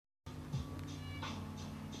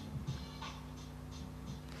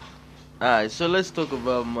Alright, so let's talk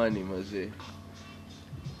about money, Mazi.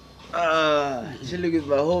 Chilling with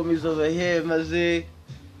my homies over here, Mazi.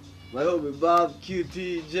 My homie Bob,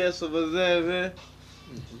 QT, Jess over there, man.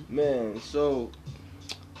 Man, so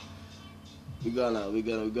we're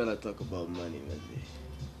gonna talk about money, Mazi.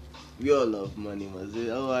 We all love money, Mazi.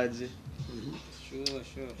 Oh, Aji.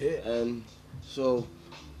 Sure. Yeah. And so,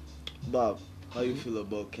 Bob, how you feel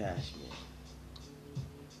about cash, man?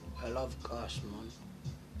 I love cash, man.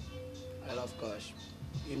 I love cash.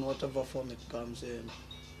 In whatever form it comes in.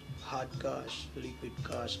 Hard cash, liquid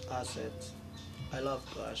cash, assets. I love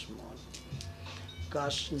cash, man.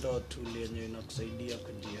 Cash ndo tool yenye inakusaidia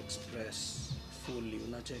kuji-express fully,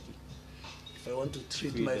 unacheki. If I want to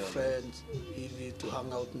treat my friends, hivi to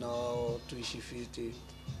hang out now, tuishi fiti,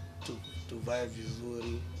 to vibe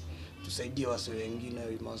vizuri, tusaidia wase wengine,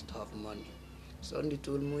 we must have money. So ni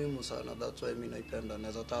tool muhimu sana, that's why mimi naipenda.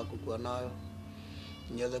 Naweza taka kukuwa nayo,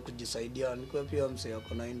 niweze kujisaidia, nikuwe pia msee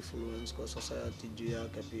ako na influence kwa society juu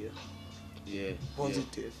yake pia. Yeah.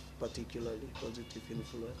 Positive, particularly positive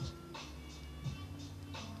influence.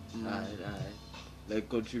 Alright. Like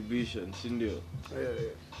contributions, indio?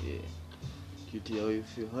 Yeah. QT, how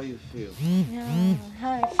you feel? Yeah,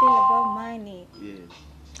 how I feel about money.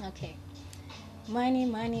 Yeah. Okay. Money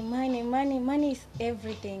is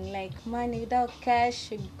everything. Like money without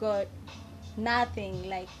cash, you got nothing.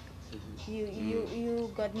 Like you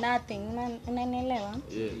got nothing. Unanielewa?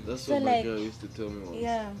 Yeah, that's So what my like, girl used to tell me once.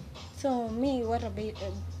 Yeah. So me, what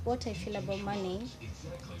I feel about money?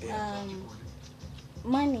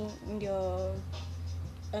 Money ndio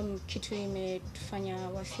kitu imetufanya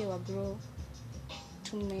wase wa grow.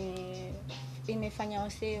 Imefanya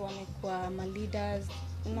wase wamekuwa ma leaders,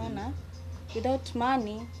 unaona? Without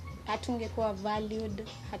money hatungekuwa valued,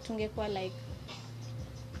 hatungekuwa like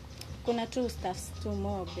kuna two stuffs too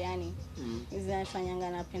mob yani. Zinafanyanga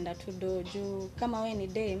napenda tu do juu kama we ni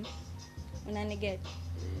dem unaniget.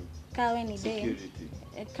 Kama we ni dem,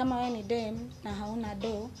 kama we ni dem na hauna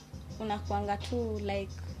do unakuanga tu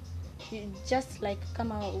like just like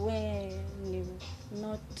kama we ni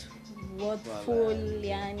not worthful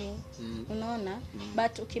yani unaona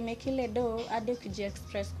but ukimekile do hadi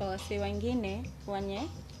ukijiexpress kwa wase wengine wenye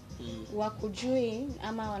wakujui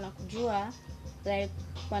ama wanakujua like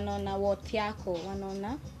wanaona worth yako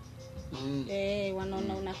wanaona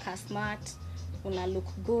wanaona una smart una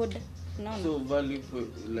look good unaona so value for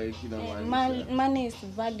like money is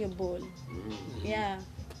valuable. Yeah,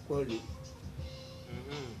 Quality.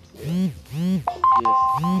 Yes.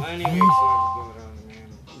 Money makes world go round, man.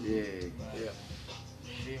 Yeah.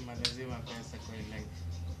 Lazima pesa kwa life.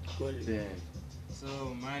 Quality. Yeah. So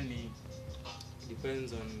money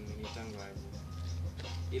depends on mitangazo.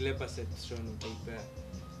 Ile perception utaipea.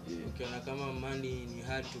 Ukiona kama money ni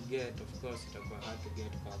hard to get, of course itakuwa hard to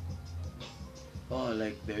get kwako. Oh,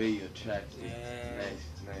 like the way you attract it. Yeah.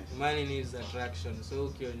 Nice. Money needs attraction. So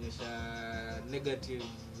ukionyesha negative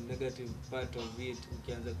part of it,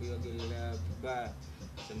 ukianza kuiongelea vibaya,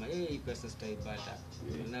 sema hii pesa sitaipata.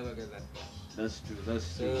 You'll never get that cash. That's true.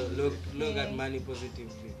 So look at money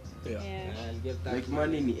positively. Yeah. Get that like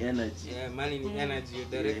money ni energy. Yeah, money ni energy. You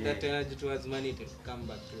direct that energy towards money, it will come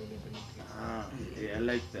back to you definitely. Yeah, I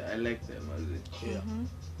like that, Mazi. Yeah.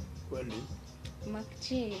 Quality.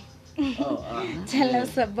 Makchi. Oh, tell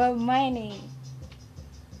us about money.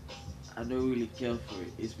 I don't really care for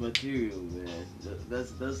it. It's material, man.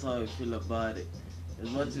 That's how I feel about it. As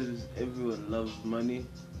much as everyone loves money,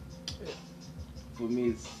 for me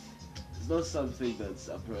it's not something that's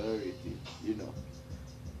a priority, you know.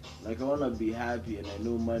 Like I wanna be happy and I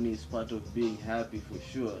know money is part of being happy for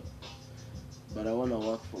sure. But I wanna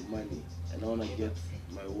work for money and I wanna get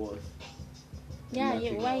my worth. Yeah,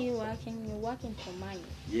 why you working? You're working for money.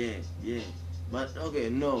 Yeah. But okay,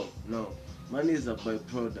 no. Money is a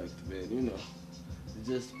byproduct, man, you know. It's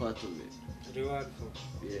just part of it. Reward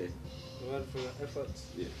for your efforts.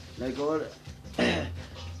 Yeah. Like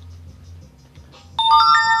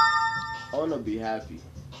I wanna be happy.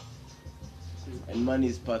 And money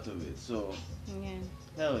is part of it, so Yeah.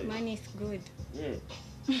 hell yeah. Money is good. Yeah.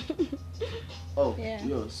 Oh, Yeah.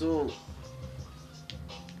 yo, so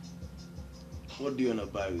what do you wanna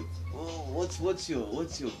buy with? What's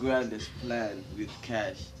your grandest plan with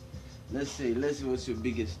cash? Let's say what's your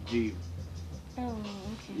biggest dream? Oh,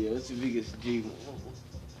 okay. Yeah, what's your biggest dream?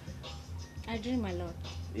 I dream a lot.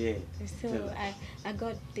 Yeah. So I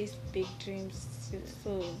got these big dreams.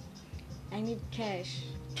 So I need cash.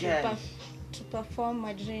 To perform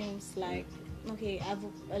my dreams. Like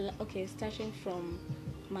starting from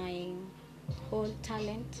my whole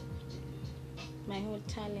talent. My whole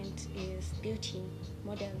talent is beauty,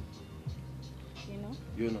 model. you know.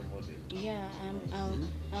 You're not model. Yeah,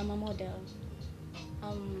 I'm a model.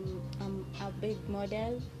 I'm a big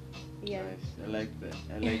model. Yeah. Nice. I like that.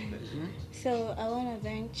 So I wanna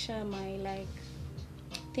venture my like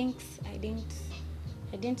things I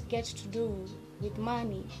didn't get to do with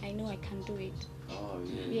money. I know I can do it. Oh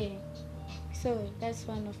yeah. Yeah. So that's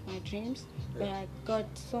one of my dreams. But I got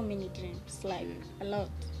so many dreams, like a lot.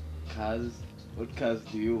 Cars. What cars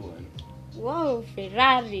do you want? Whoa,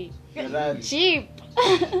 Ferrari. Ferrari. Jeep.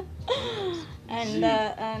 and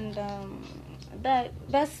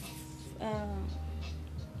that's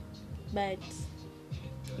but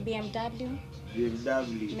BMW,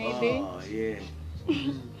 BMW. Maybe. Oh yeah.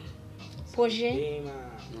 Porsche.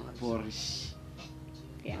 Porsche.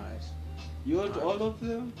 Yeah. Nice. You want all of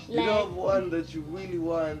them? You Like- don't have one that you really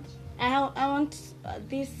want. I want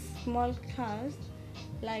these small cars,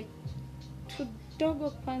 like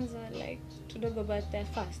Tudogo Kwanza, like Tudogo, but they're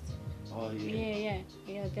fast. Oh yeah.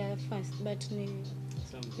 Yeah, they're fast, but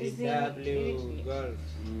Some Is BMW, Golf.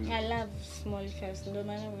 I love small cars. Ndio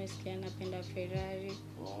maana umesikia napenda Ferrari,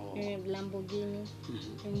 Oh. Lamborghini,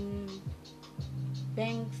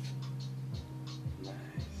 Benz.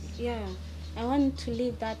 Nice. Yeah, I want to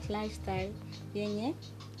live that lifestyle yenye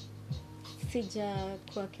sija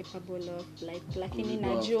kuwa capable of like, lakini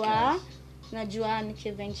Kulipa of najua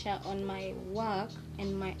nikiventure on my work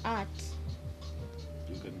and my art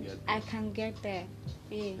You can get. I can get there.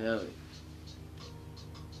 Yeah. Hell yeah.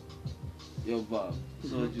 Yo, Bob.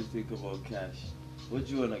 So what you think about cash? What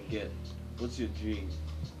you wanna get? What's your dream?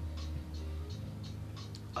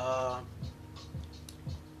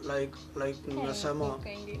 Like nimesema,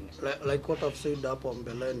 like what I've said hapo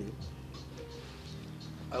mbeleni,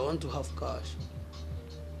 I want to have cash,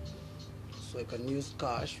 so I can use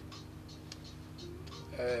cash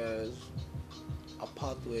as a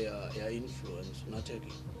pathway ya influence.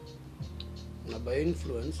 Unacheki, na by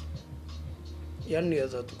influence yani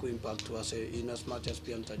niweza tu kuimpact wase in as much as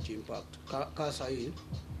pia nitaji impact ka sahi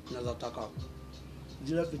naweza taka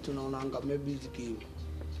zile vitu naonanga maybe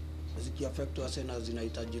ziki affect wase na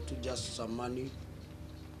zinahitaji tu just some money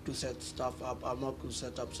to set stuff up ama to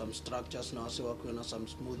set up some structures na wase wakiwa na some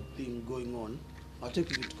smooth thing going on.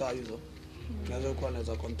 Nacheki vitu kaa hizo tunaweza kuwa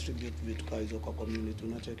naweza contribute vitu kaa hizo kwa community.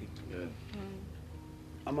 Unacheki, Yeah.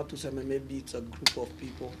 ama tuseme maybe it's a group of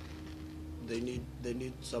people, they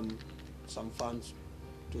need some funds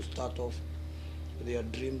to start off. Their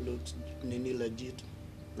dream looks nini legit,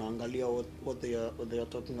 naangalia what they are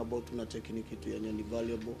talking about. Unacheki ni kitu yenye ni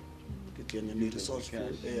valuable, kitu yenye ni resourceful.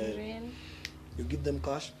 You give them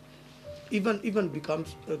cash, even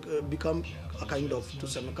become a kind of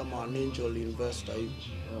tuseme kama an angel investor.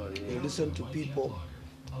 Oh yeah. You listen to people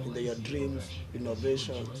in their dreams,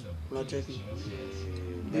 innovations. Unacheki,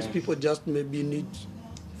 these people just maybe need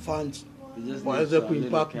funds They just waweze need a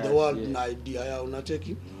kuimpact little the world cash, na idea ya.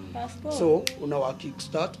 Unacheki, Passport. so unawa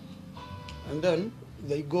kickstart and then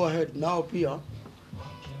they go ahead. Now pia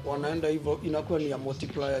wanaenda hivyo, inakuwa ni a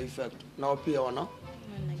multiplier effect. Now pia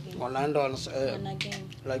wanaenda again.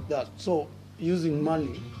 like that, so using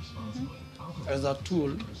money as a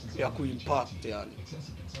tool ya kuimpact yani.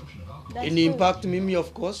 That's In good. impact mimi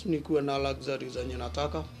of course ni kuwa na luxury zenye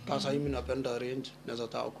nataka. Kasa mimi napenda range, naweza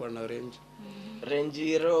taka kuwa na range.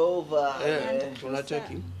 Range Rover.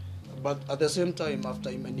 Unacheki, but at the same time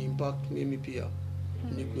after imeni impact mimi pia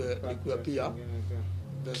nikuwa pia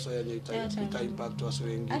pesa yenye ita impact watu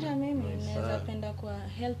wengi. Hata mimi naweza penda kuwa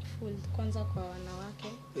helpful kwanza kwa wanawake.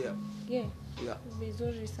 Yeah.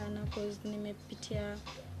 Vizuri sana cause nimepitia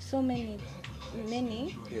so many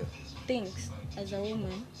Yeah. things as a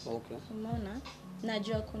woman. Okay. Umeona,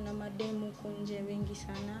 najua kuna mademu kunje wengi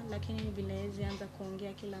sana, lakini vile hizi anza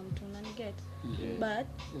kuongea kila mtu unaniget. But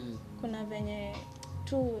kuna venye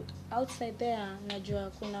tu outside there najua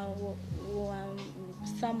kuna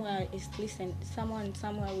someone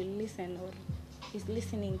somewhere will listen or is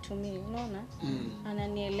listening to me, unaona?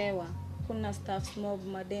 Ananielewa. Kuna stuff mob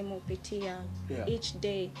mademo pitia each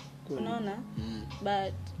day, unaona?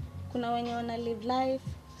 But kuna wenye wana live life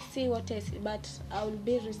see what is, but I will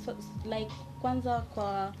be like kwanza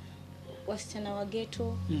kwa wasichana wa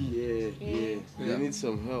ghetto. Yeah. They need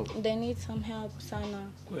some help. They need some help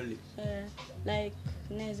sana. Kweli. Like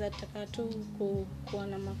naweza taka tu kuwa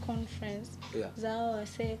na ma conference zao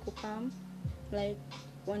wase kukam like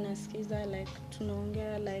wanasikiza like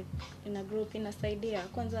tunaongea like in a group, inasaidia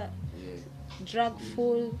kwanza drug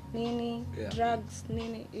full nini drugs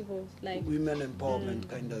nini hivyo like women empowerment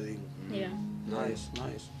kind of thing. Nice. Wow.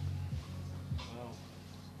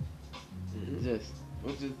 Yes.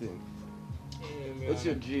 What do you think? What's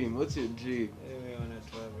your dream? I wanna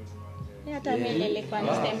travel. hata mimi nilikuwa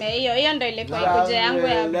niseme hiyo ndio ilikuwa kuja yangu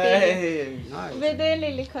ya pili. Nice. Bado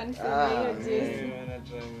nilikuwa niseme hiyo jinsi.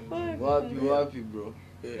 Wapi bro?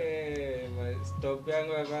 My stop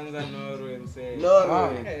yangu ya kwanza Norway msee.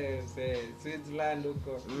 Msee, Switzerland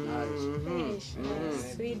huko.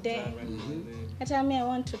 Sweden. Hata mimi I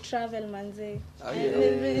want to travel manze.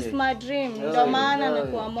 Yeah. It's my dream. Ndio maana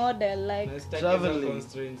nakuwa model like Traveling.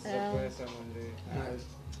 Constraints za pesa manze.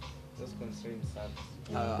 Those constraints are.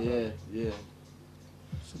 Yeah.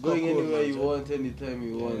 Going anywhere you want, anytime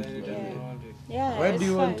you want. yeah. Where it's do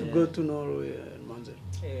you want to fun. go to Norway, Manze?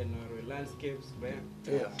 Norway landscapes, man.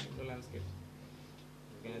 Yeah. The landscapes.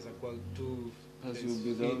 Unaweza kuwa too. Because you'll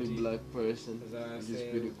be the only black person. Which is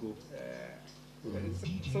pretty cool.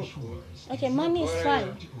 It's so cool. Okay, money is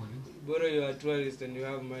fun. Boro you're a tourist and you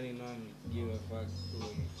have money, no one give a fuck.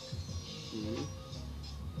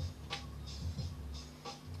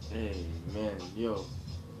 Hey man, yo.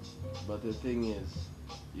 But the thing is,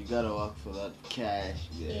 you gotta work for that cash,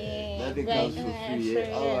 man. Yeah, Nothing right, comes for free. for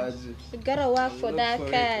Yeah. real. You gotta work for Look that for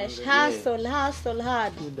it cash. already. Hustle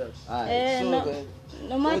hard. Do that. Alright, so no, then,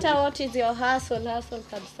 no matter what is your hustle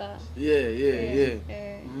kabisa. yeah.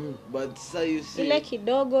 But so you see, Ile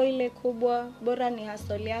kidogo ile kubwa bora ni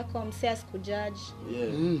hustle yako, msi asikujudge.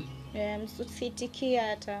 yeah. Msitikia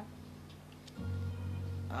hata.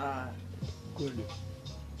 Good.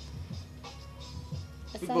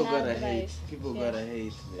 People Sana gotta advice. hate. People gotta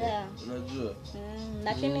hate, man. Yeah. Unajua?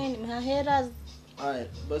 Lakini maheras Alright,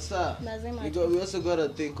 but sir, lazima we also gotta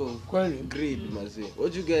think of Kweli. greed, mazi.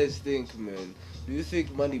 What do you guys think, man? Do you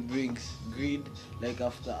think money brings greed? Like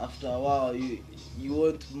after a while, you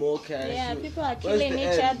want more cash? Yeah, You- people are where's killing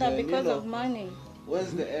the each end, other man? You because know, of money.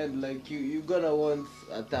 When's the end? Like you gonna want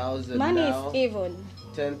 1,000 Money now, is evil.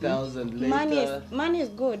 10,000 later. Money is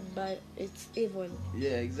good, but it's evil.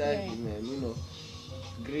 Yeah, exactly, Yeah. man. You know,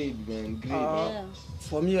 greed, man, greed. Yeah.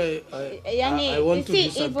 For me, Yani, I want to you see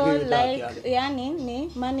disagree evil with that. like yani ni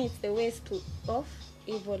money is the ways of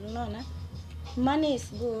evil, unaona? Money is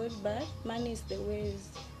good, but money is the ways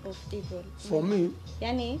of evil. For me,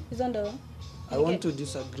 Yani hizo ndo I want to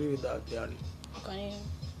disagree with that. Yani, kwa nini?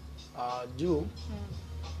 juu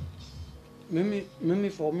mimi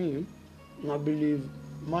for me, I believe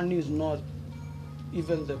money is not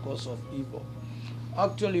even the cause of evil.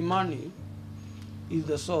 Actually, money is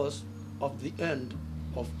the source of the end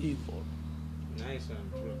of evil. Nice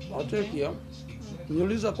one, true. Watekia,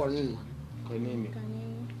 niuliza kwa nini? Kwa nini? Kwa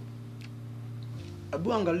nini?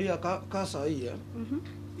 Hebu angalia kasa hii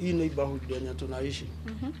hii neighborhood yenye tunaishi.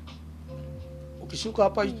 Ukishuka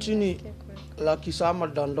hapa chini la Kisama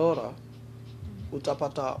Dandora,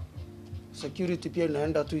 utapata security pia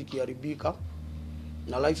inaenda tu ikiharibika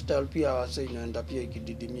na lifestyle pia wase inaenda pia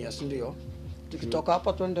ikididimia, si ndio? Tukitoka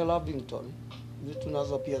hapa twende Lavington, vitu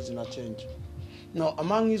nazo pia zina change. No,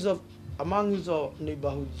 among hizo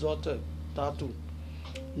neighborhood zote tatu,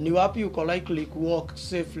 ni wapi uko likely to walk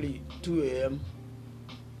safely 2 am?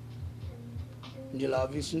 Ni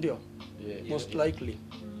Lavis, ndio? Yeah. Most likely.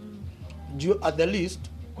 At the least,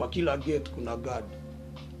 kwa kila gate kuna guard.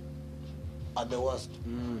 At the worst,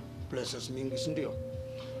 places mingi, si ndio?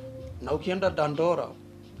 Na ukienda Dandora,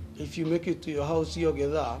 if you make it to your house hiyo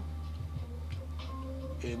gedha,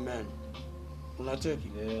 amen. Unacheki?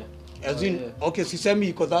 Yeah. As in, yeah. okay, sisemi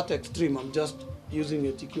iko that extreme, I'm just using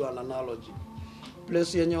it ikiwa an analogy.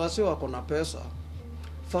 Place yenye wase wako na pesa,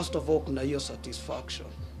 first of all kuna hiyo satisfaction.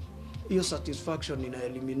 Hiyo satisfaction ina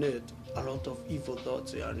eliminate a lot of evil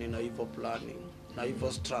thoughts, yani na evil planning, na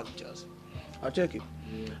evil structures. Acheki?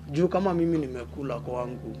 Juu kama mimi nimekula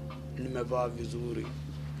kwangu, nimevaa vizuri,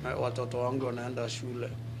 watoto wangu wanaenda shule,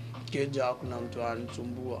 keja hakuna mtu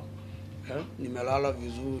anisumbua, nimelala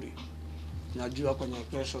vizuri, najua kwenye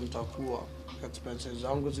kesho nitakuwa, expenses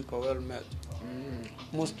zangu ziko well met.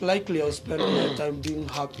 Most likely I'll spend my time being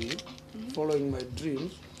happy, following my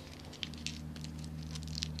dreams,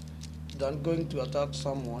 than going to attack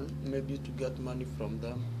someone, maybe to get money from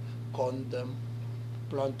them, con them,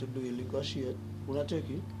 plan to do illegal shit.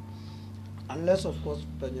 Unacheki? Unless of course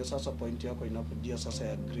penye sasa point yako inakujia sasa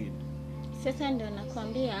ya greed. Sasa ndio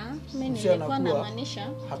nakwambia mimi Msi nilikuwa anakuwa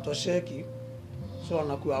namaanisha hatosheki, so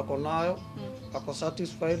anakuwa ako nayo, ako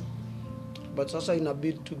satisfied, but sasa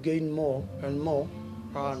inabidi to gain more and more,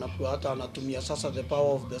 anakuwa hata anatumia sasa the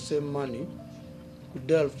power of the same money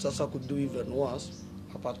kudelve sasa kudo even worse,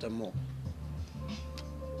 apate more.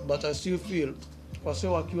 But I still feel wase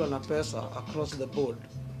wakiwa na pesa across the board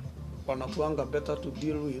wanakuanga better to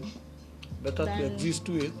deal with, better to exist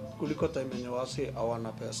with, kuliko time yenye wase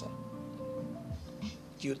hawana pesa.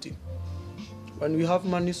 Cutie. When we have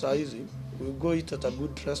money saa hizi, we go eat at a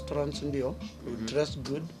good restaurant, ndio, we dress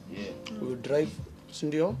good, Yeah. we drive,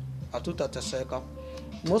 sindio, hatutateseka.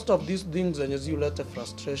 Most of these things zenye ziulete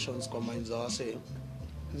frustrations kwa minds za wase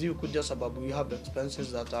ziukuja sababu we have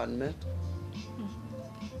expenses that are unmet,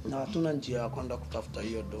 na hatuna njia ya kwenda kutafuta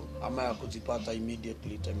hiyo do ama ya kuzipata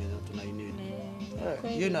immediately time yenye tunainini.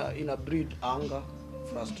 Hiyo ina breed anger,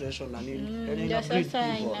 frustration na nini. Yani Ndio ina breed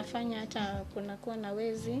sasa evil. inafanya hata kunakuwa na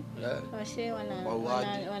wezi, wase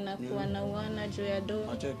Wauaji. wanakuwa nauana juu ya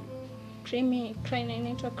do. Acheki. Crime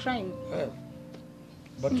inaitwa crime.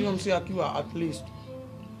 But hiyo msi akiwa at least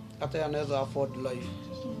hata anaweza afford life,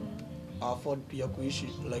 afford pia kuishi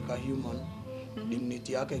like a human,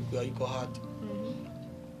 dignity yake ikiwa iko hard,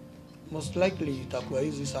 most likely itakuwa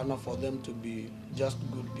easy sana for them to be just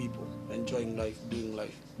good people enjoying life, doing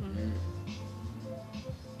life.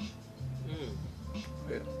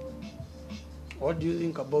 Yeah. What do you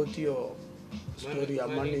think about your story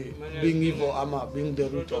of money being evil ama being the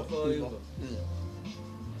root of evil?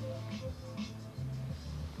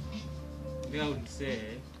 I would say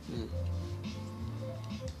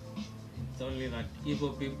it's only that evil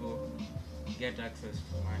people get access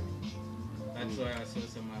to money. That's why I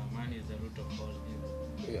say money is the root of all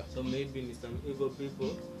evil. Yeah. So maybe some evil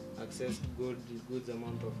people access good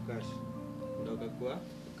amount of cash. Ndio wakakuwa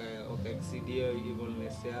exceed hiyo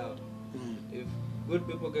evilness yao. If good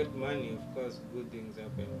people get money, of course good things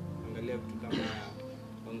happen. Angalia vitu kama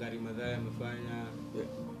Wangari Maathai amefanya,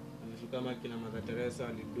 vitu kama kina Mother Teresa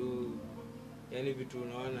walidu. Yani vitu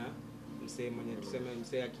unaona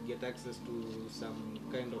msee akiget access to some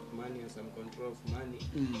kind of money or some control of money,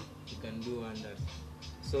 he can do wonders.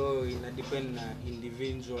 So ina depend na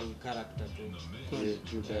individual character too.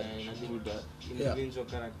 True that. Individual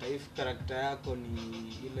character. If character yako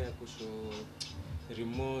ni ile ya kushow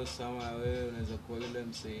remorse, ama wewe unaweza kuwa ile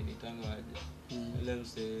msee nitangaje, ile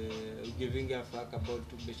msee giving a fuck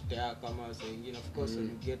about best yako kama wase wengine. Of course when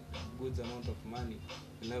you get good amount of money,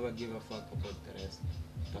 you never give a fuck about the rest.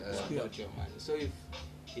 About your money. So if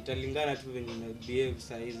italingana tu venye una behave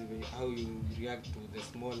size, how you react to the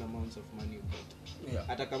small amounts of money you get.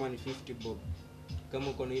 Hata kama ni 50 bob, kama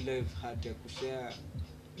uko na ile heart ya kushare,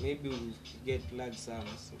 maybe you get large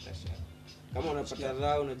sums utashare. Kama unapata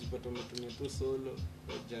dhao unajipata umetumia tu solo,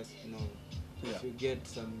 just know. If you get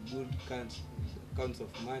some good counts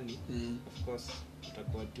of money, of course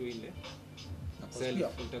utakuwa tu ile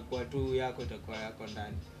self, utakuwa tu yako, itakuwa yako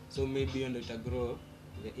ndani. So maybe you ita grow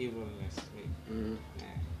the evilness.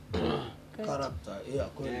 Character,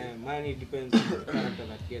 kweli. Money depends on the character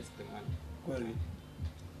that gets the money. Kweli.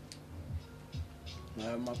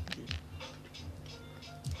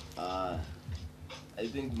 I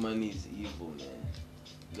think money is evil, man.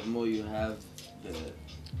 The more you have,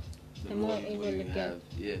 the more evil you have.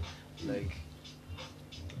 Yeah, like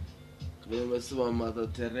remember some Mother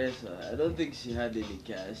Teresa. I don't think she had any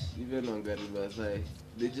cash. Even on Wangari Maathai,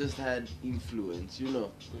 they just had influence, you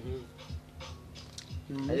know.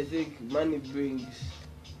 I think money brings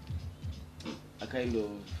a kind of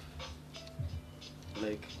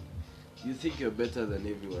like you think you're better than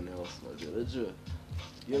everyone else.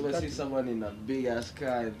 You ever see someone in a big ass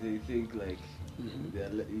car and they think like they're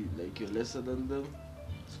like you're lesser than them?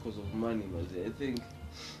 It's because of money, man. I think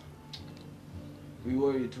we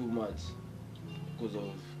worry too much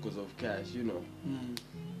because of cash, you know.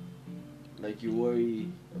 Like you worry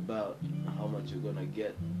about how much you're gonna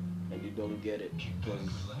get and you don't get it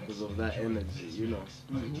because of that energy, you know.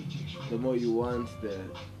 The more you want,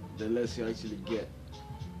 the less you actually get.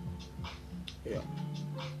 Yeah.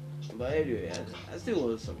 But anyway, I still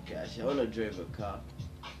want some cash. I want to drive a car.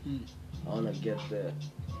 I want to get there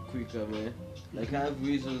quicker, man. Like, I have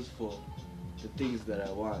reasons for the things that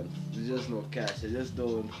I want. There's just no cash. I just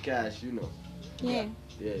don't want cash, you know. Yeah.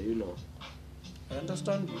 Yeah, you know. I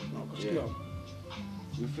understand you. Yeah.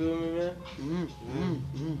 You feel me, man?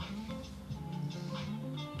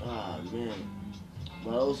 Ah, man.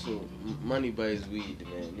 But also, money buys weed,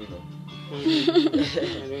 man, you know.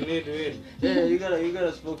 You need weed. Yeah, you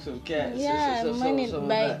gotta smoke some cash. Yeah,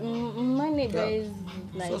 money buys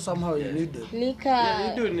like So somehow you need it. liquor.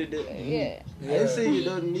 Yeah, you do need it. Yeah. I didn't say you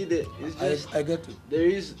don't need it. It's just I get it.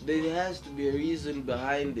 there has to be a reason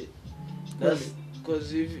behind it. That's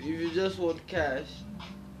because if you just want cash,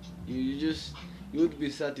 you would be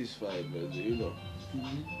satisfied, brother. You know.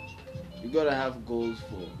 You gotta have goals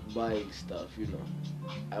for buying stuff. You know.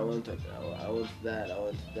 I want that. I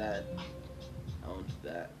want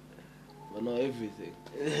that. But not everything.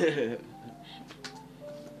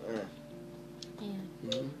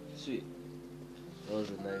 Sweet. That was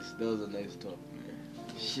a nice talk, man.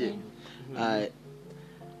 Shit. Alright.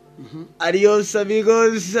 Adios,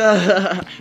 amigos.